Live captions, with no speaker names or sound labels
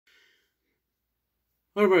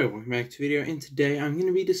Hello everybody, welcome back to the video, and today I'm going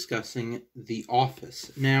to be discussing The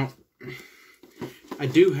Office. Now, I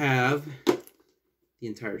do have the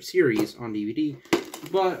entire series on DVD,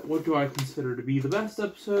 but what do I consider to be the best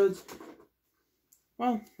episodes?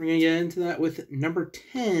 Well, we're going to get into that with number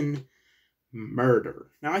 10, Murder.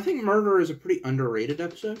 Now, I think Murder is a pretty underrated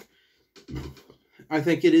episode. I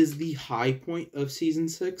think it is the high point of Season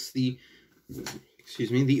 6, the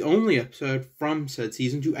only episode from said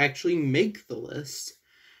season to actually make the list.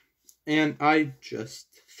 And I just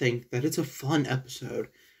think that it's a fun episode.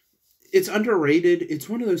 It's underrated. It's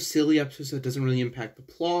one of those silly episodes that doesn't really impact the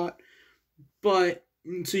plot. But,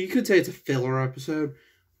 so you could say it's a filler episode.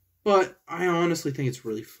 But I honestly think it's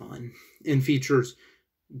really fun. And features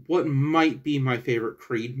what might be my favorite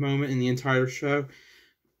Creed moment in the entire show.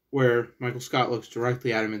 Where Michael Scott looks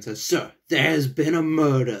directly at him and says, "Sir, there has been a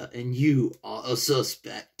murder and you are a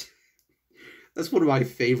suspect." That's one of my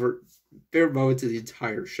favorite moments of the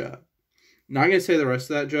entire show. Not going to say the rest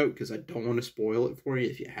of that joke because I don't want to spoil it for you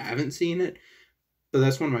if you haven't seen it. But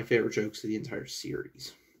that's one of my favorite jokes of the entire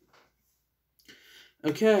series.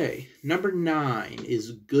 Okay, number 9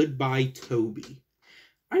 is Goodbye Toby.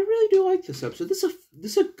 I really do like this episode. This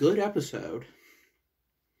is a good episode.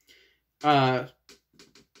 I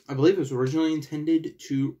believe it was originally intended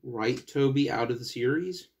to write Toby out of the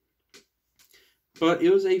series. But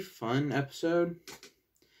it was a fun episode.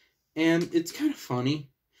 And it's kind of funny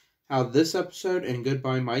how this episode and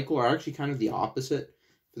Goodbye Michael are actually kind of the opposite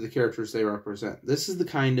for the characters they represent. This is the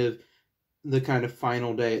kind of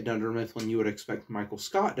final day at Dunder Mifflin you would expect Michael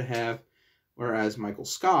Scott to have, whereas Michael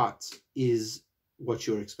Scott's is what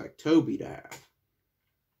you would expect Toby to have.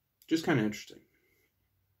 Just kind of interesting.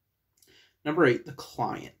 Number 8, The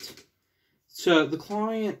Client. So, The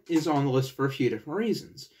Client is on the list for a few different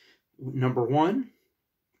reasons. Number 1,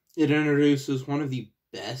 it introduces one of the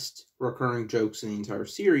best recurring jokes in the entire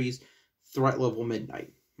series, Threat Level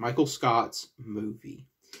Midnight, Michael Scott's movie.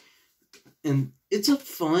 And it's a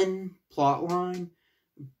fun plot line,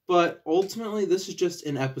 but ultimately this is just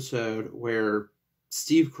an episode where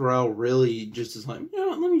Steve Carell really just is like,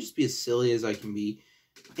 let me just be as silly as I can be.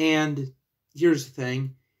 And here's the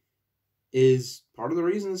thing, is part of the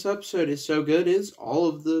reason this episode is so good is all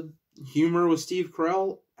of the humor with Steve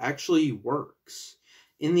Carell actually works.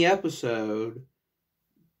 In the episode,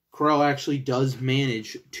 Carell actually does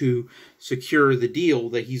manage to secure the deal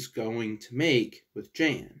that he's going to make with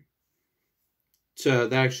Jan. So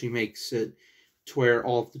that actually makes it to where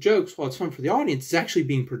all of the jokes, while it's fun for the audience, is actually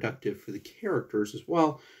being productive for the characters as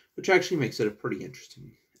well, which actually makes it a pretty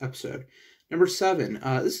interesting episode. Number 7,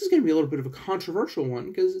 this is going to be a little bit of a controversial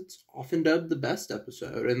one because it's often dubbed the best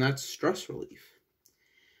episode, and that's Stress Relief.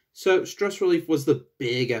 So, Stress Relief was the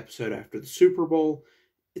big episode after the Super Bowl.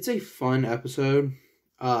 It's a fun episode.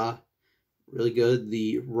 Really good.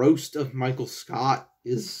 The roast of Michael Scott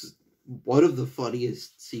is one of the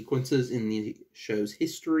funniest sequences in the show's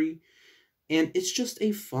history, and it's just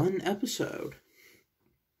a fun episode.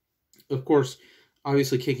 Of course,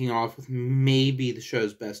 obviously kicking off with maybe the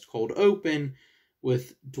show's best cold open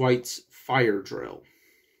with Dwight's fire drill.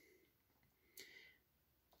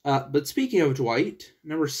 But speaking of Dwight,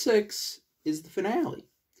 number 6 is the finale.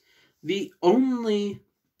 The only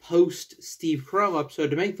post-Steve Carell episode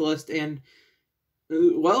to make the list, and,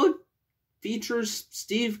 it features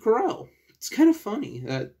Steve Carell. It's kind of funny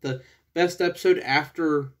that the best episode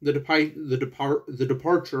after the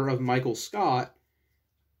departure of Michael Scott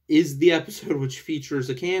is the episode which features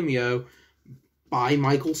a cameo by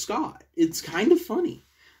Michael Scott. It's kind of funny.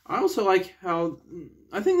 I also like how,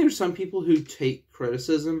 I think there's some people who take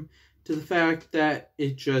criticism to the fact that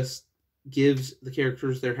it just gives the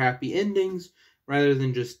characters their happy endings, rather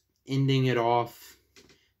than just ending it off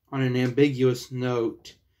on an ambiguous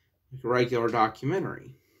note, like a regular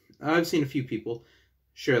documentary. I've seen a few people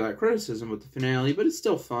share that criticism with the finale, but it's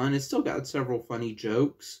still fun. It's still got several funny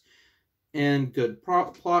jokes and good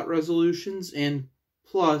plot resolutions, and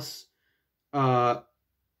plus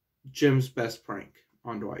Jim's best prank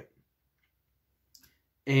on Dwight.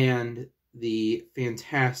 And the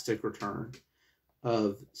fantastic return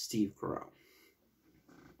of Steve Carell.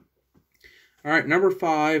 Alright, number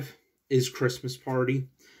 5 is Christmas Party.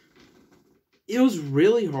 It was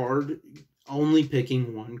really hard only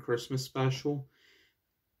picking one Christmas special.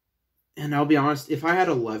 And I'll be honest, if I had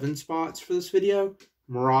 11 spots for this video,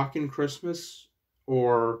 Moroccan Christmas,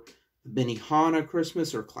 or Benihana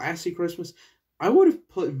Christmas, or Classy Christmas, I would have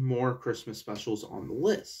put more Christmas specials on the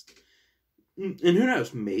list. And who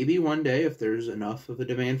knows, maybe one day, if there's enough of a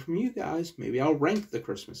demand from you guys, maybe I'll rank the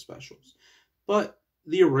Christmas specials. But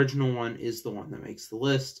the original one is the one that makes the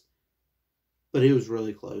list. but it was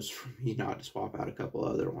really close for me not to swap out a couple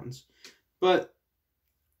other ones. But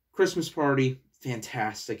Christmas Party,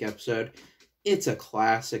 fantastic episode. It's a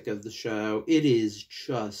classic of the show. It is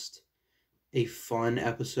just a fun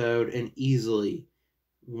episode and easily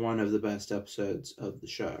one of the best episodes of the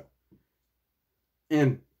show.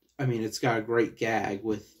 And, I mean, it's got a great gag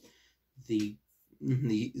with the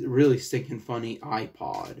really stinking funny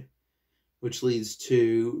iPod, which leads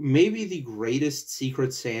to maybe the greatest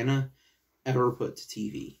Secret Santa ever put to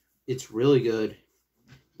TV. It's really good.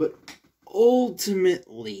 But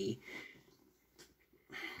ultimately,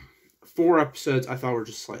 4 episodes I thought were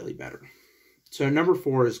just slightly better. So number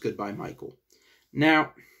 4 is Goodbye Michael.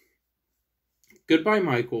 Now, Goodbye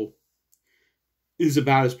Michael is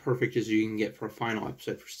about as perfect as you can get for a final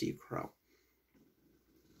episode for Steve Carell.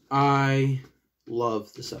 I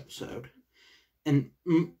love this episode. And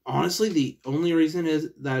honestly, the only reason is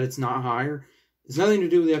that it's not higher has nothing to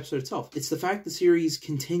do with the episode itself. It's the fact the series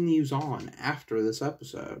continues on after this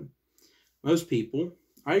episode. Most people,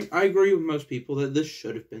 I agree with most people that this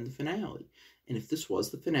should have been the finale. And if this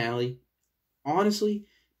was the finale, honestly,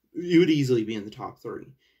 it would easily be in the top 3.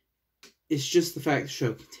 It's just the fact the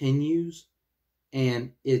show continues,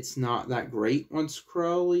 and it's not that great once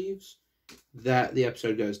Crow leaves, that the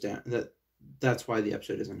episode goes down. That's why the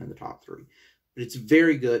episode isn't in the top 3. But it's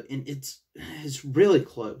very good, and it's really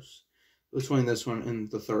close between this one and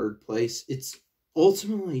the 3rd place. It's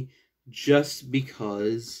ultimately just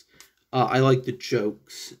because I like the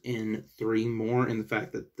jokes in 3 more, and the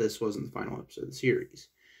fact that this wasn't the final episode of the series.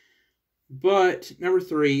 But number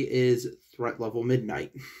 3 is Threat Level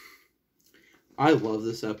Midnight. I love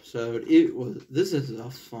this episode. This is a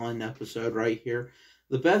fun episode right here.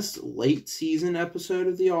 The best late season episode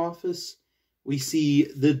of The Office. We see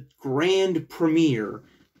the grand premiere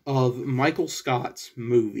of Michael Scott's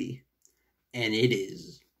movie. And it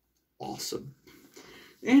is awesome.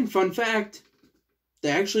 And fun fact, they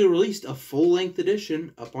actually released a full-length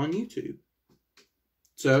edition up on YouTube.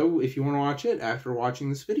 So if you want to watch it after watching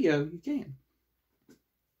this video, you can.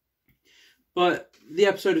 But the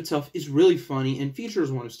episode itself is really funny and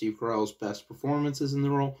features one of Steve Carell's best performances in the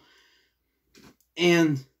role.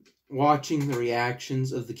 And watching the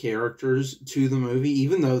reactions of the characters to the movie,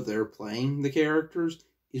 even though they're playing the characters,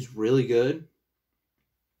 is really good.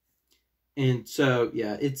 And so,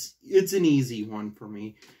 yeah, it's an easy one for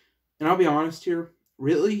me. And I'll be honest here,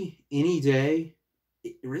 really, any day,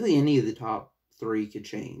 really any of the top 3 could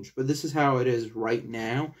change. But this is how it is right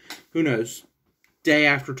now. Who knows? Day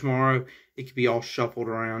after tomorrow, it could be all shuffled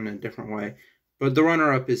around in a different way. But the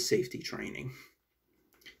runner-up is Safety Training.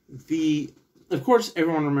 Of course,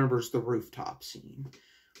 everyone remembers the rooftop scene.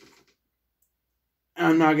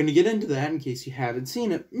 I'm not going to get into that in case you haven't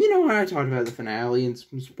seen it. You know, I talked about the finale and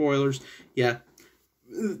some spoilers. Yeah.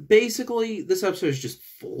 Basically, this episode is just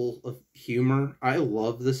full of humor. I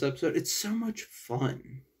love this episode. It's so much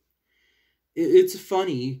fun. It's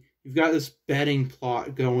funny. You've got this betting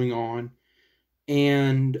plot going on.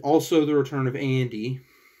 And also the return of Andy.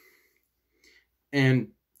 And,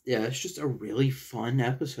 yeah, it's just a really fun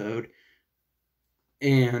episode.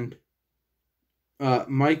 And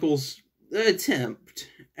Michael's attempt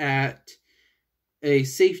at a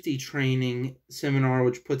safety training seminar,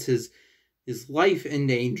 which puts his life in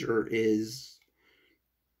danger, it's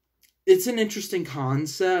an interesting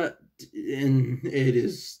concept, and it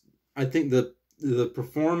is, I think the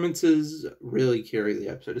performances really carry the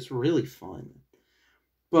episode. It's really fun.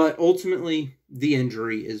 But ultimately, the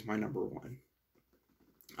injury is my number 1.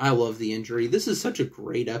 I love the injury. This is such a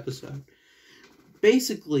great episode.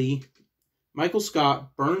 Basically, Michael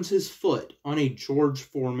Scott burns his foot on a George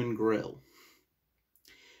Foreman grill.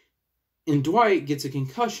 And Dwight gets a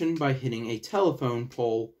concussion by hitting a telephone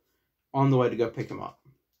pole on the way to go pick him up.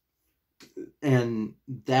 And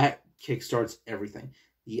that kickstarts everything.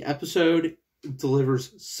 The episode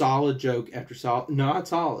delivers solid joke after solid. Not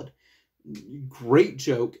solid. Great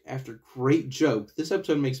joke after great joke. This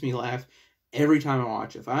episode makes me laugh every time I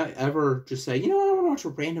watch it. If I ever just say, you know what, I want to watch a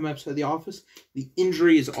random episode of The Office, the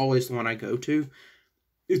injury is always the one I go to.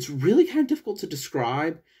 It's really kind of difficult to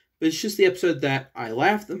describe, but it's just the episode that I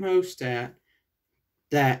laugh the most at,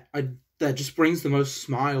 that just brings the most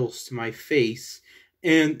smiles to my face.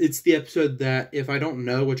 And it's the episode that if I don't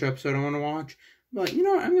know which episode I want to watch, I'm like, you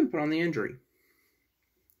know what, I'm going to put on the injury.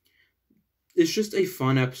 It's just a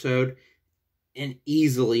fun episode. And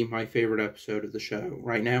easily my favorite episode of the show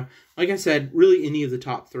right now. Like I said, really any of the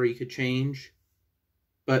top 3 could change.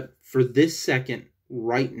 But for this second,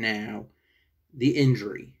 right now, The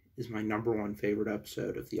Injury is my number 1 favorite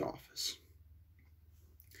episode of The Office.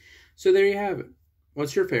 So there you have it.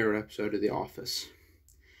 What's your favorite episode of The Office?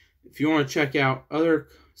 If you want to check out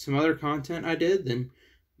some other content I did, then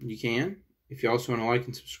you can. If you also want to like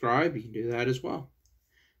and subscribe, you can do that as well.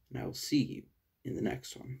 And I will see you in the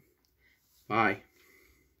next one. Bye.